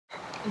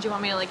Do you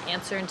want me to like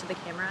answer into the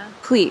camera?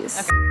 Please.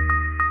 Okay.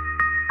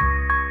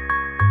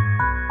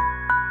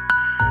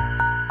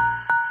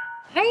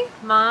 Hey,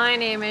 my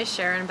name is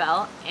Sharon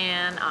Belle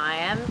and I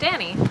am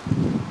Danny.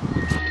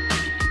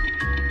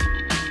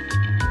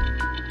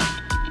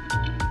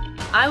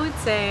 I would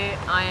say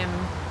I'm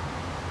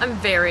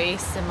very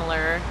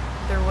similar.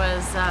 There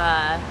was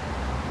a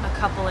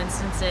couple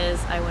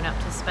instances I went up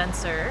to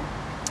Spencer,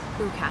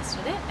 who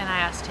casted it, and I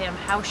asked him,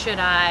 how should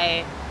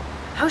I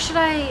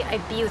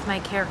be with my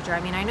character?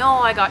 I mean, I know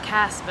I got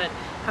cast, but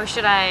how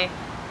should I,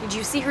 did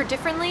you see her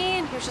differently?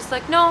 And he was just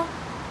like, no,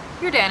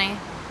 you're Danny.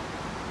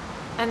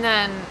 And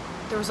then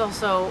there was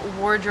also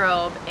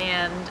wardrobe,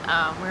 and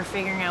we were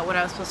figuring out what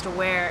I was supposed to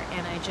wear,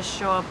 and I just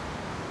show up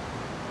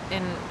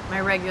in my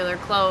regular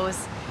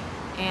clothes,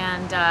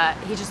 and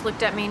he just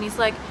looked at me and he's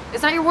like,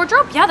 is that your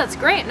wardrobe? Yeah, that's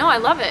great. No, I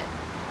love it.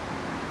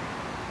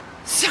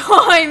 So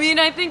I mean,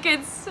 I think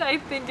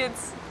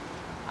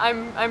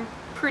I'm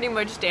pretty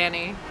much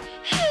Danny.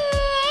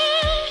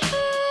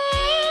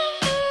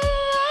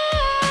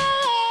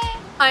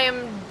 I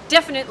am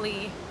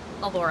definitely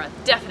Laura,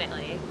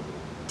 definitely.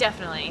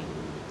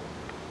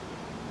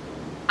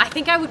 I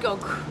think I would go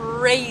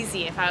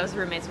crazy if I was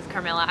roommates with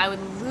Carmilla. I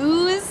would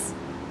lose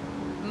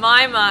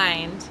my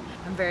mind.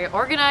 I'm very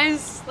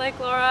organized like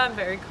Laura, I'm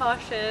very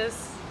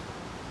cautious.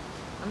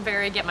 I'm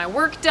very get my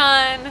work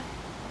done.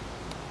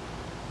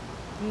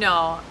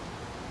 No,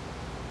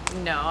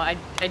 I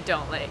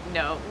don't like,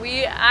 no.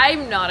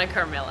 I'm not a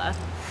Carmilla.